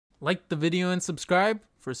like the video and subscribe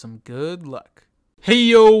for some good luck. Hey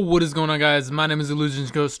yo, what is going on guys? My name is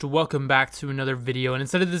Illusions Ghost. Welcome back to another video. And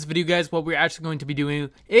instead of this video guys, what we're actually going to be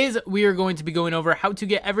doing is we are going to be going over how to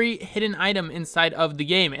get every hidden item inside of the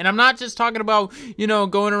game. And I'm not just talking about, you know,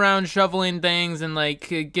 going around shoveling things and like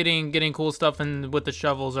getting cool stuff and with the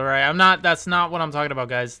shovels, alright? That's not what I'm talking about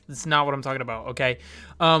guys. That's not what I'm talking about, okay?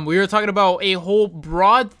 We are talking about a whole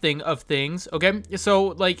broad thing of things, okay? So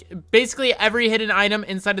like basically every hidden item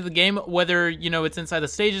inside of the game, whether, you know, it's inside the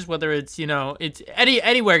stages, whether it's, you know, it's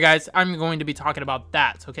anywhere guys, I'm going to be talking about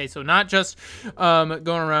that, okay? So not just going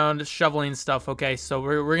around shoveling stuff, okay? So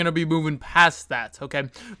we're gonna be moving past that, okay?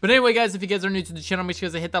 But anyway guys, if you guys are new to the channel, make sure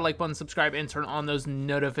you guys hit that like button, subscribe, and turn on those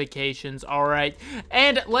notifications, all right?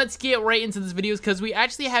 And let's get right into this video because we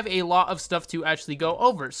actually have a lot of stuff to actually go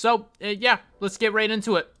over. So yeah, let's get right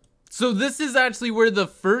into it. So this is actually where the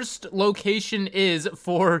first location is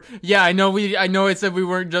for, yeah, I know I said we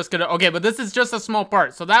weren't just gonna, okay, but this is just a small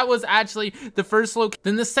part. So that was actually the first location.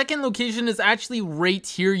 Then the second location is actually right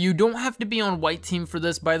here. You don't have to be on white team for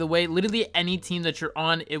this, by the way. Literally any team that you're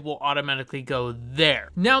on, it will automatically go there.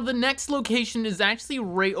 Now the next location is actually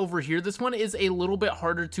right over here. This one is a little bit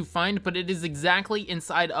harder to find, but it is exactly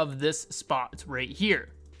inside of this spot right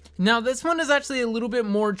here. Now this one is actually a little bit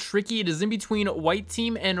more tricky. It is in between white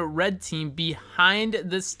team and red team behind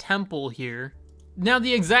this temple here. Now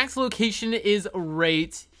the exact location is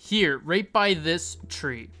right here, right by this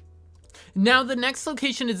tree. Now the next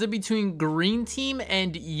location is in between green team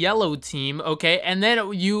and yellow team, okay? And then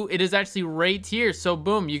it is actually right here. So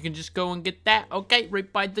boom, you can just go and get that, okay?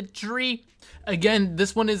 Right by the tree. Again,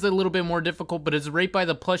 this one is a little bit more difficult, but it's right by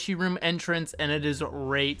the plushie room entrance and it is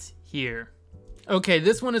right here. Okay,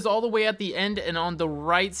 this one is all the way at the end, and on the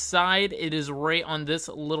right side, it is right on this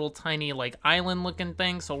little tiny, like, island looking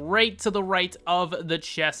thing. So right to the right of the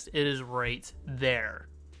chest, it is right there.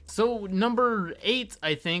 So number 8,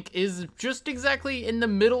 I think, is just exactly in the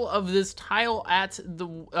middle of this tile at the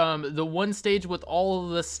one stage with all of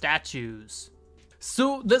the statues.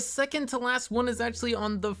 So the second to last one is actually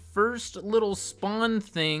on the first little spawn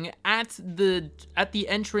thing at the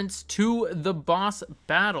entrance to the boss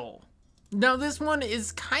battle. Now this one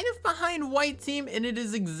is kind of behind white team and it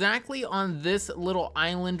is exactly on this little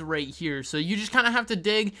island right here. So you just kind of have to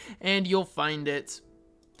dig and you'll find it.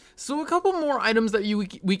 So a couple more items that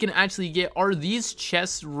we can actually get are these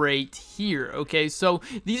chests right here, okay? So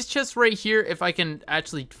these chests right here, if I can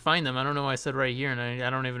actually find them, I don't know why I said right here and I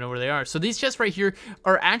don't even know where they are. So these chests right here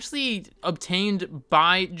are actually obtained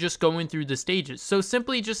by just going through the stages. So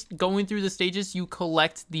simply just going through the stages, you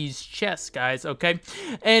collect these chests, guys, okay?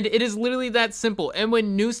 And it is literally that simple. And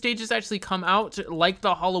when new stages actually come out, like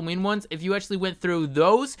the Halloween ones, if you actually went through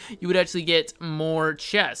those, you would actually get more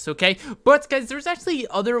chests, okay? But guys, there's actually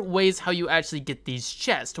other ways how you actually get these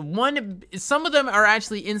chests. Some of them are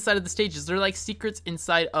actually inside of the stages. They're like secrets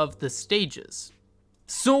inside of the stages.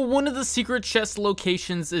 So one of the secret chest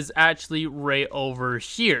locations is actually right over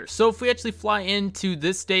here. So if we actually fly into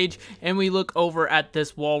this stage and we look over at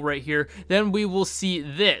this wall right here, then we will see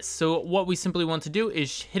this. So what we simply want to do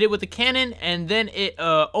is hit it with a cannon and then it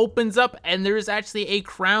opens up and there is actually a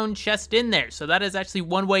crown chest in there. So that is actually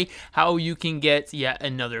one way how you can get yet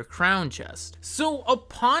another crown chest. So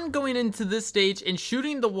upon going into this stage and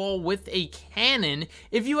shooting the wall with a cannon,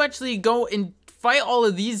 if you actually go and fight all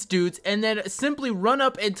of these dudes and then simply run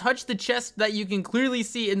up and touch the chest that you can clearly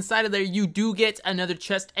see inside of there, you do get another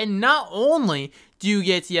chest. And not only do you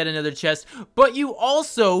get yet another chest, but you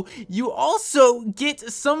also get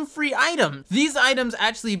some free items. These items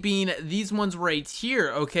actually being these ones right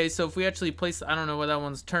here, okay? So if we actually place, I don't know why that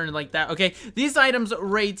one's turned like that, okay? These items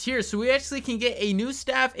right here, so we actually can get a new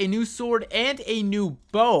staff, a new sword, and a new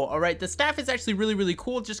bow, all right? The staff is actually really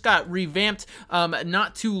cool. It just got revamped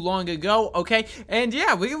not too long ago, okay? And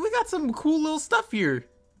yeah, we got some cool little stuff here.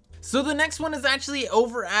 So the next one is actually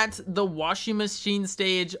over at the washing machine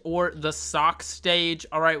stage or the sock stage,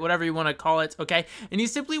 all right, whatever you want to call it, okay? And you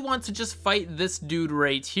simply want to just fight this dude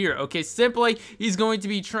right here, okay? Simply, he's going to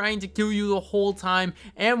be trying to kill you the whole time,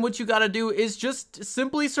 and what you got to do is just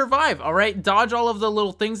simply survive, all right? Dodge all of the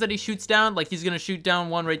little things that he shoots down, like he's going to shoot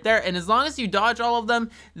down one right there, and as long as you dodge all of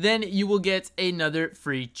them, then you will get another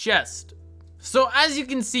free chest. So as you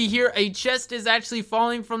can see here, a chest is actually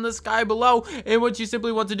falling from the sky below, and what you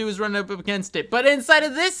simply want to do is run up against it. But inside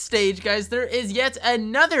of this stage, guys, there is yet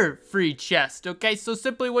another free chest, okay? So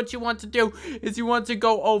simply what you want to do is you want to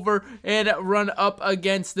go over and run up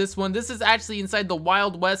against this one. This is actually inside the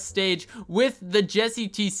Wild West stage with the Jesse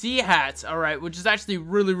TC hats, all right, which is actually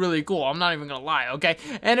really cool. I'm not even gonna lie, okay?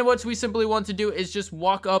 And what we simply want to do is just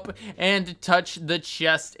walk up and touch the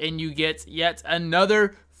chest, and you get yet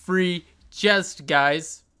another free chest,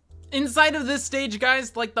 guys. Inside of this stage,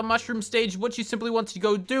 guys, like the mushroom stage, what you simply want to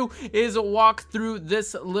go do is walk through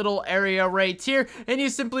this little area right here, and you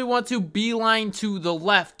simply want to beeline to the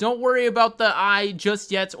left. Don't worry about the eye just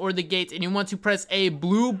yet or the gate, and you want to press a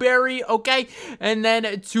blueberry, okay, and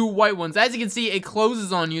then 2 white ones. As you can see, it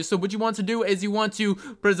closes on you, so what you want to do is you want to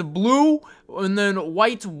press a blue and then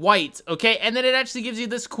white, okay, and then it actually gives you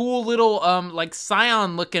this cool little like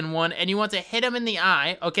scion looking one, and you want to hit him in the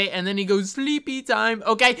eye, okay, and then he goes sleepy time,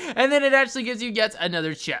 okay, and then it actually gives you yet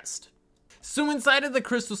another chest. So inside of the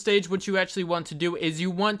crystal stage, what you actually want to do is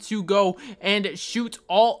you want to go and shoot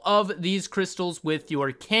all of these crystals with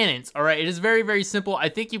your cannons. All right, it is very, very simple. I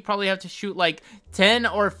think you probably have to shoot like 10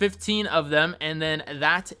 or 15 of them, and then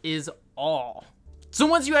that is all. So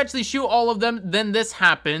once you actually shoot all of them, then this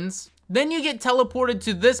happens. Then you get teleported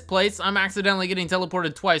to this place. I'm accidentally getting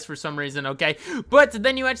teleported twice for some reason, okay? But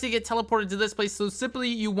then you actually get teleported to this place. So simply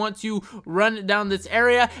you want to run down this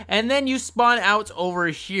area and then you spawn out over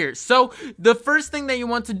here. So the first thing that you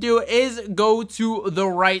want to do is go to the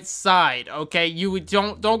right side, okay? You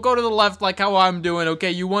don't go to the left like how I'm doing,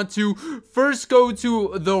 okay? You want to first go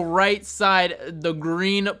to the right side, the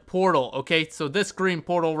green portal, okay? So this green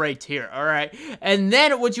portal right here, all right? And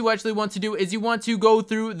then what you actually want to do is you want to go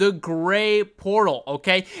through the gray portal,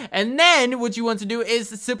 okay? And then what you want to do is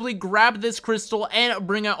simply grab this crystal and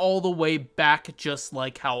bring it all the way back just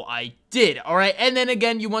like how I did, all right? And then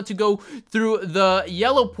again, you want to go through the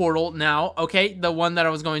yellow portal now, okay? The one that I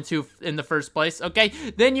was going to in the first place, okay?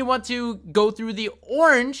 Then you want to go through the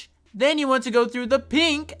orange. Then you want to go through the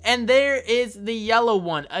pink, and there is the yellow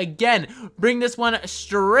one. Again, bring this one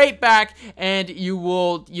straight back, and you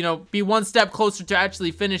will, you know, be one step closer to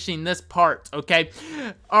actually finishing this part, okay?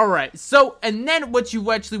 Alright, so, and then what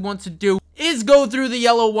you actually want to do is go through the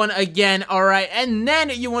yellow one again, alright? And then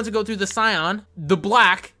you want to go through the cyan. The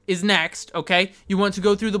black is next, okay? You want to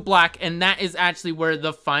go through the black, and that is actually where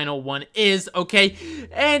the final one is, okay?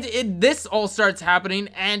 And this all starts happening,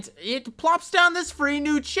 and it plops down this free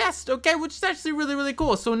new chest, okay? Which is actually really, really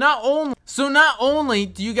cool. So not only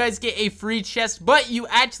do you guys get a free chest, but you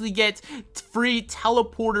actually get free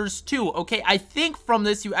teleporters too, okay? I think from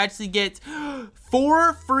this you actually get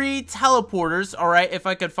 4 free teleporters, all right, if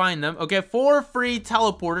I could find them, okay? 4 free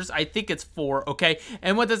teleporters. I think it's 4, okay?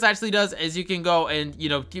 And what this actually does is you can go and, you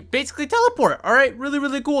know, basically teleport, all right? Really,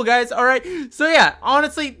 really cool, guys, all right? So yeah,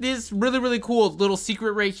 honestly, this really, really cool little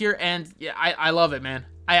secret right here, and yeah, I love it, man.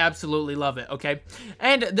 I absolutely love it, okay?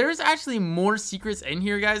 And there's actually more secrets in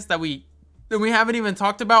here, guys, that we haven't even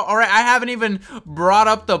talked about. All right, I haven't even brought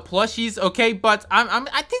up the plushies, okay? But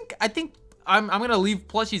I think I'm gonna leave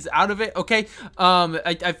plushies out of it, okay?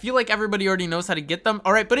 I feel like everybody already knows how to get them.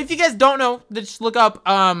 All right, but if you guys don't know, then just look up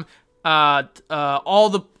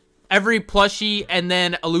every plushie and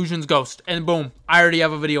then Illusion's Ghost, and boom, I already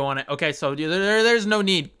have a video on it, okay? So there's no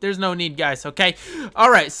need, guys, okay? All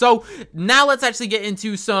right, so now let's actually get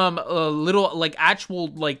into some little, like, actual,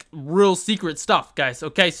 like, real secret stuff, guys,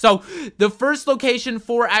 okay? So the first location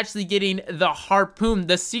for actually getting the harpoon,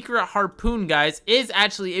 the secret harpoon, guys, is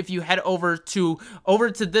actually if you head over to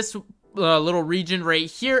this little region right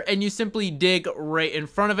here, and you simply dig right in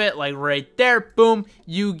front of it, like right there, boom,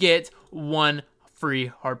 you get 1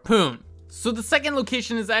 free harpoon. So the second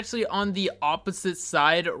location is actually on the opposite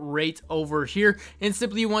side right over here, and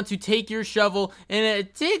simply you want to take your shovel and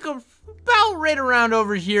dig about right around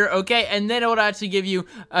over here, okay? And then it will actually give you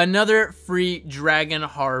another free dragon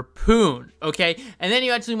harpoon, okay? And then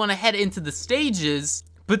you actually want to head into the stages,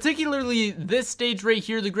 particularly this stage right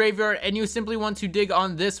here, the graveyard, and you simply want to dig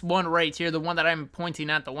on this one right here, the one that I'm pointing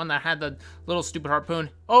at, the one that had the little stupid harpoon,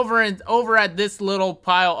 over at this little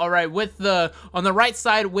pile, all right, with the, on the right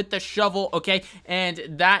side with the shovel, okay? And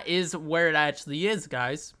that is where it actually is,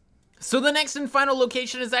 guys. So the next and final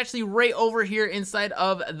location is actually right over here inside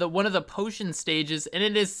of one of the potion stages, and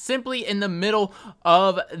it is simply in the middle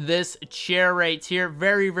of this chair right here.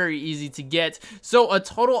 Very, very easy to get. So a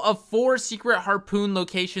total of 4 secret harpoon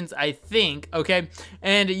locations, I think, okay?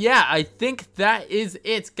 And yeah, I think that is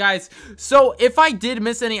it, guys. So if I did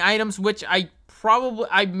miss any items, which I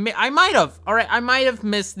might have. All right, I might have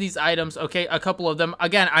missed these items. Okay, a couple of them.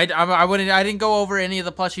 Again, I didn't go over any of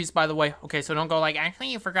the plushies, by the way. Okay, so don't go like, actually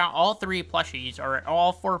you forgot all 3 plushies or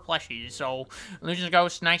all 4 plushies. So Illusion's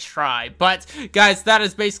Ghost, nice try. But guys, that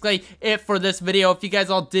is basically it for this video. If you guys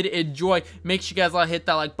all did enjoy, make sure you guys all hit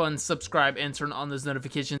that like button, subscribe, and turn on those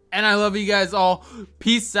notifications. And I love you guys all.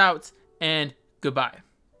 Peace out and goodbye.